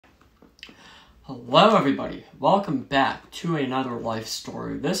Hello everybody, welcome back to another life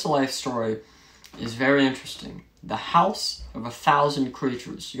story. This life story is very interesting. The House of 1,000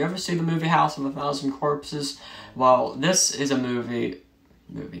 Creatures. You ever see the movie House of 1,000 Corpses? Well, this is a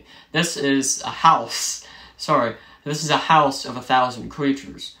This is a house. This is a house of 1,000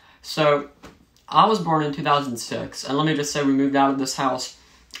 creatures. So, I was born in 2006, and let me just say we moved out of this house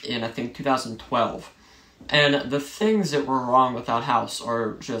in, I think, 2012. And the things that were wrong with that house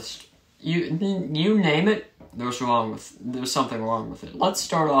are just, you name it, there's something wrong with it. Let's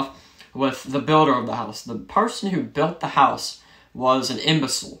start off with the builder of the house. The person who built the house was an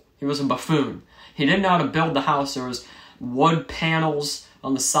imbecile. He was a buffoon. He didn't know how to build the house. There was wood panels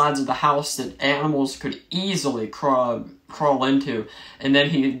on the sides of the house that animals could easily crawl into. And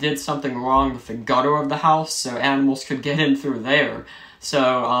then he did something wrong with the gutter of the house, so animals could get in through there.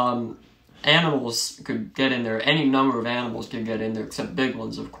 So, animals could get in there. Any number of animals could get in there, except big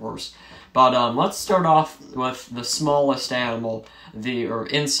ones, of course. But let's start off with the smallest animal,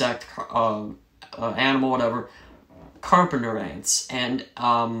 insect, animal, whatever, carpenter ants and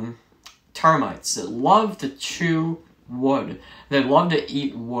termites that love to chew wood. They love to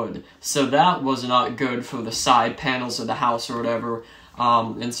eat wood. So that was not good for the side panels of the house or whatever,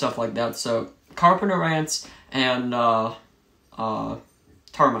 and stuff like that. So carpenter ants and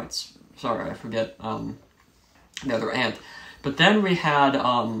termites. Sorry, I forget the other ant. But then we had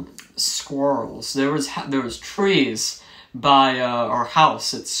squirrels. There was trees by our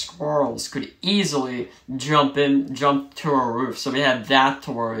house that squirrels could easily jump to our roof. So we had that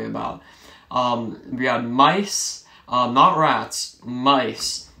to worry about. We had mice, not rats,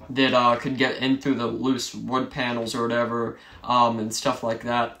 mice that could get in through the loose wood panels or whatever, and stuff like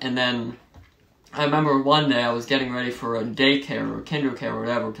that. And then I remember one day I was getting ready for a daycare or kindercare or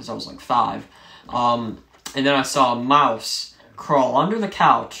whatever because I was like 5. And then I saw a mouse crawl under the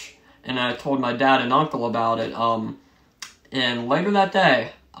couch, and I told my dad and uncle about it. And later that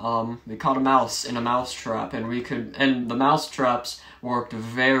day, we caught a mouse in a mouse trap, and the mouse traps worked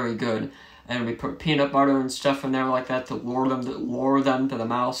very good. And we put peanut butter and stuff in there like that to lure them to the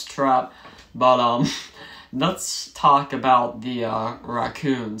mouse trap. But let's talk about the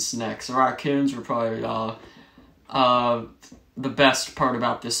raccoons next. The raccoons were probably the best part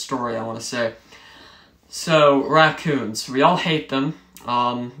about this story, I want to say. So, raccoons. We all hate them.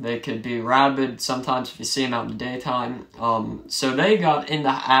 They could be rabid sometimes if you see them out in the daytime. So they got in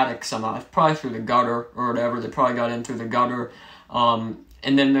the attic somehow, probably through the gutter or whatever. They probably got in through the gutter.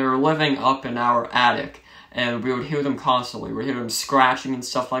 And then they were living up in our attic. And we would hear them constantly. We'd hear them scratching and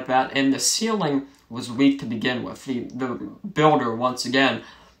stuff like that. And the ceiling was weak to begin with. The builder, once again,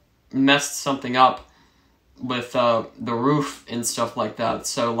 messed something up with the roof and stuff like that.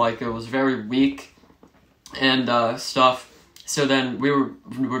 So, like, it was very weak and stuff. So then we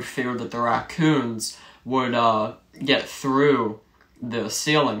would fear that the raccoons would get through the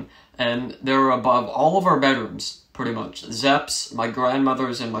ceiling. And they were above all of our bedrooms, pretty much. Zepp's, my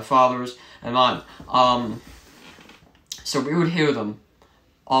grandmother's, and my father's, and mine. So we would hear them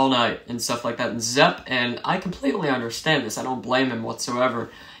all night and stuff like that. And Zepp, and I completely understand this, I don't blame him whatsoever.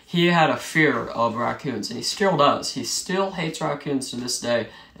 He had a fear of raccoons, and he still does. He still hates raccoons to this day,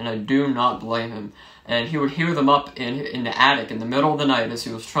 and I do not blame him. And he would hear them up in the attic in the middle of the night as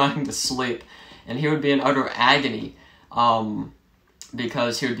he was trying to sleep, and he would be in utter agony,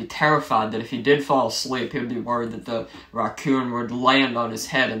 because he would be terrified that if he did fall asleep, he would be worried that the raccoon would land on his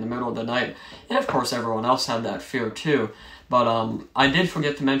head in the middle of the night. And of course, everyone else had that fear too. But I did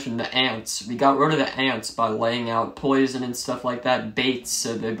forget to mention the ants. We got rid of the ants by laying out poison and stuff like that, baits,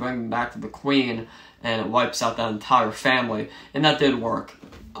 so they bring them back to the queen, and it wipes out that entire family. And that did work.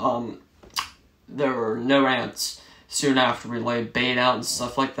 There were no ants soon after we laid bait out and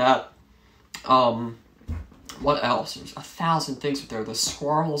stuff like that. What else? There's 1,000 things there. The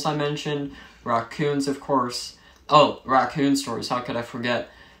squirrels I mentioned, raccoons, of course. Oh, raccoon stories, how could I forget?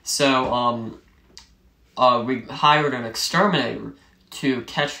 So, we hired an exterminator to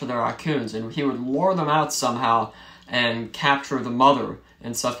catch for the raccoons, and he would lure them out somehow and capture the mother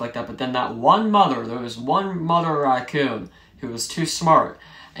and stuff like that. But then there was one mother raccoon who was too smart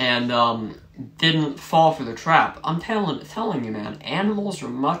and didn't fall for the trap. I'm telling you, man, animals are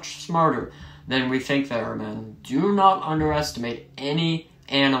much smarter than we think they are, man. Do not underestimate any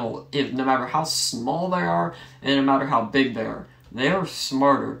animal, no matter how small they are and no matter how big they are. They are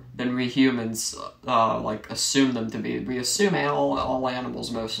smarter than we humans, assume them to be. We assume all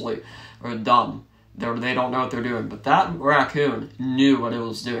animals mostly are dumb. They don't know what they're doing. But that raccoon knew what it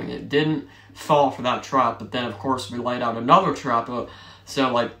was doing. It didn't fall for that trap. But then, of course, we laid out another trap.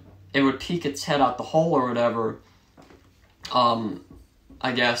 So, like, it would peek its head out the hole or whatever,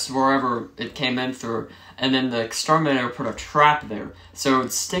 I guess, wherever it came in through, and then the exterminator put a trap there, so it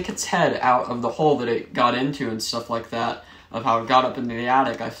would stick its head out of the hole that it got into and stuff like that, of how it got up into the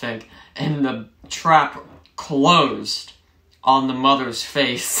attic, I think, and the trap closed on the mother's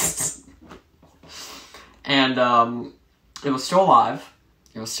face. And, it was still alive.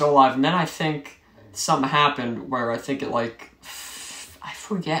 It was still alive, and then I think something happened where I think it, like, I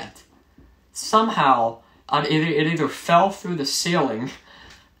forget. Somehow, it either fell through the ceiling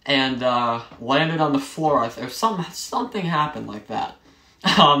and landed on the floor. Something happened like that.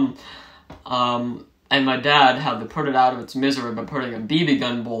 And my dad had to put it out of its misery by putting a BB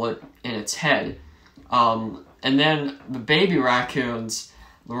gun bullet in its head. And then the baby raccoons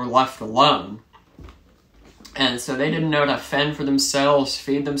were left alone. And so they didn't know how to fend for themselves,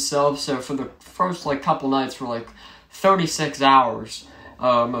 feed themselves. So for the first, like, couple nights, for, like, 36 hours,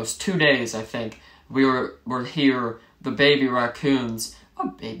 almost 2 days, I think, we were here, the baby raccoons, a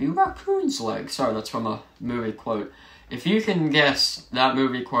baby raccoon's leg. Sorry, that's from a movie quote. If you can guess that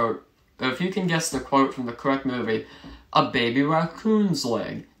movie quote, if you can guess the quote from the correct movie, a baby raccoon's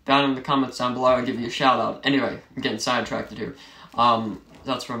leg, down in the comments down below, I'll give you a shout out. Anyway, I'm getting sidetracked here.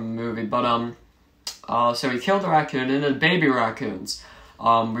 That's from a movie, but, so we killed the raccoon, and then the baby raccoons.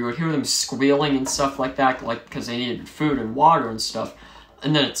 We would hear them squealing and stuff like that, like, because they needed food and water and stuff,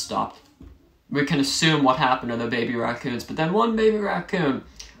 and then it stopped. We can assume what happened to the baby raccoons, but then one baby raccoon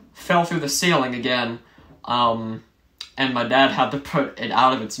fell through the ceiling again, and my dad had to put it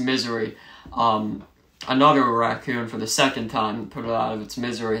out of its misery. Another raccoon for the second time, put it out of its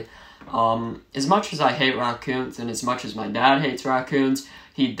misery. As much as I hate raccoons, and as much as my dad hates raccoons,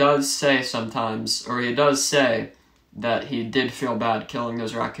 he does say sometimes, or he does say that he did feel bad killing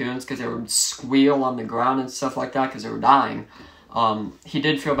those raccoons, because they would squeal on the ground and stuff like that, because they were dying. He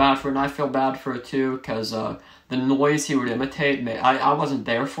did feel bad for it, and I feel bad for it too, because the noise he would imitate, I wasn't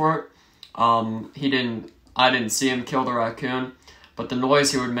there for it. I didn't see him kill the raccoon, but the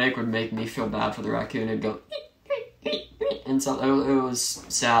noise he would make me feel bad for the raccoon. He'd go, and so it was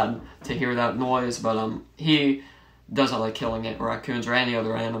sad to hear that noise, but he doesn't like killing raccoons or any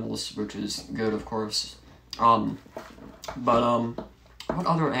other animals, which is good, of course. What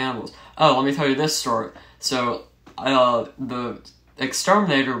other animals? Oh, let me tell you this story. So, the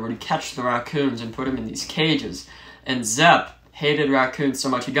exterminator would catch the raccoons and put them in these cages, and Zep hated raccoons so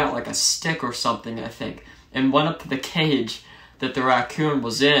much he got like a stick or something, I think, and went up to the cage that the raccoon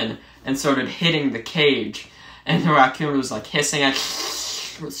was in and started hitting the cage, and the raccoon was like hissing at,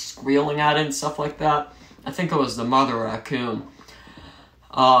 squealing at it and stuff like that. I think it was the mother raccoon.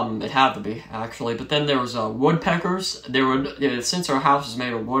 It had to be, actually. But then there was woodpeckers. They would, since our house is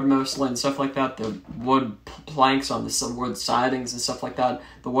made of wood mostly and stuff like that, the wood planks on the wood sidings and stuff like that,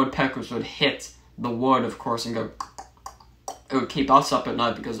 the woodpeckers would hit the wood, of course, and go. It would keep us up at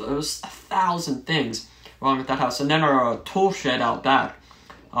night because there was 1,000 things wrong with that house. And then our tool shed out back.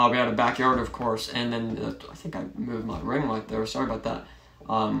 We had a backyard, of course, and then I think I moved my ring light there. Sorry about that.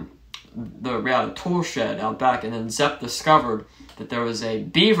 We had a tool shed out back, and then Zep discovered that there was a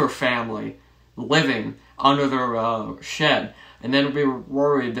beaver family living under their shed, and then we were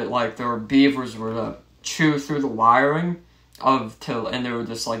worried that like their beavers would chew through the wiring and they would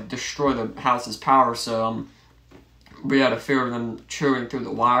just like destroy the house's power. So we had a fear of them chewing through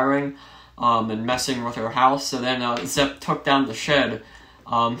the wiring and messing with our house. So then Zep took down the shed.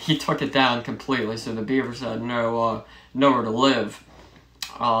 He took it down completely, so the beavers had nowhere to live.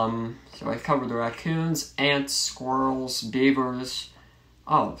 So I covered the raccoons, ants, squirrels, beavers.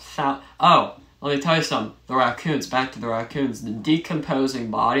 Let me tell you something. The raccoons, back to the raccoons. The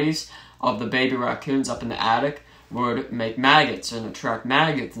decomposing bodies of the baby raccoons up in the attic would make maggots and attract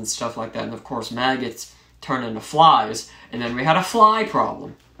maggots and stuff like that. And of course, maggots turn into flies. And then we had a fly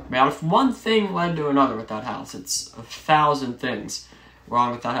problem. One thing led to another with that house. It's 1,000 things wrong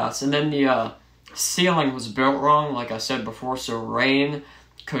with that house. And then the ceiling was built wrong, like I said before, so rain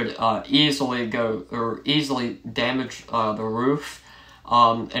could easily damage the roof,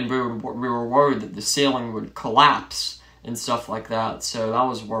 and we were worried that the ceiling would collapse and stuff like that, so that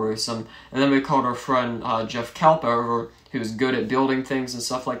was worrisome. And then we called our friend Jeff Kelp over, who's good at building things and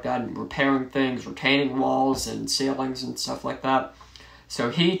stuff like that, and repairing things, retaining walls and ceilings and stuff like that.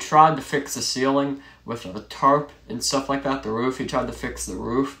 So he tried to fix the ceiling with a tarp and stuff like that. The roof, he tried to fix the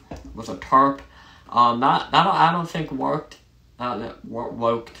roof with a tarp. I don't think worked.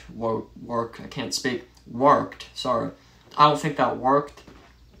 Worked. I can't speak. Worked. Sorry. I don't think that worked.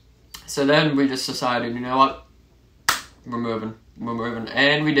 So then we just decided, you know what? We're moving.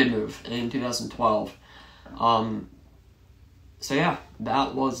 And we did move in 2012. So yeah,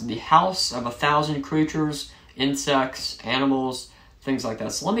 that was the house of 1,000 creatures, insects, animals, things like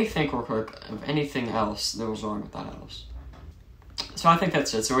that. So let me think real quick of anything else that was wrong with that house. So I think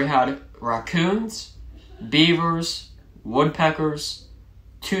that's it. So we had raccoons, beavers, woodpeckers,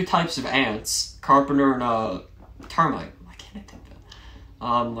 2 types of ants, carpenter and termite. Why can't I think of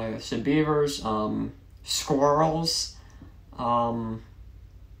that? Like I said, beavers, squirrels,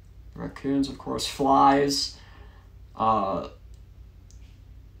 raccoons, of course, flies, a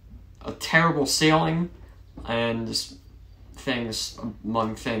terrible ceiling, and just things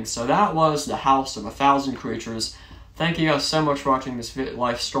among things. So that was the House of 1,000 Creatures. Thank you guys so much for watching this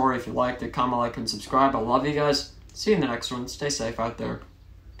life story. If you liked it, comment, like, and subscribe. I love you guys. See you in the next one. Stay safe out there.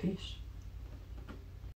 Peace.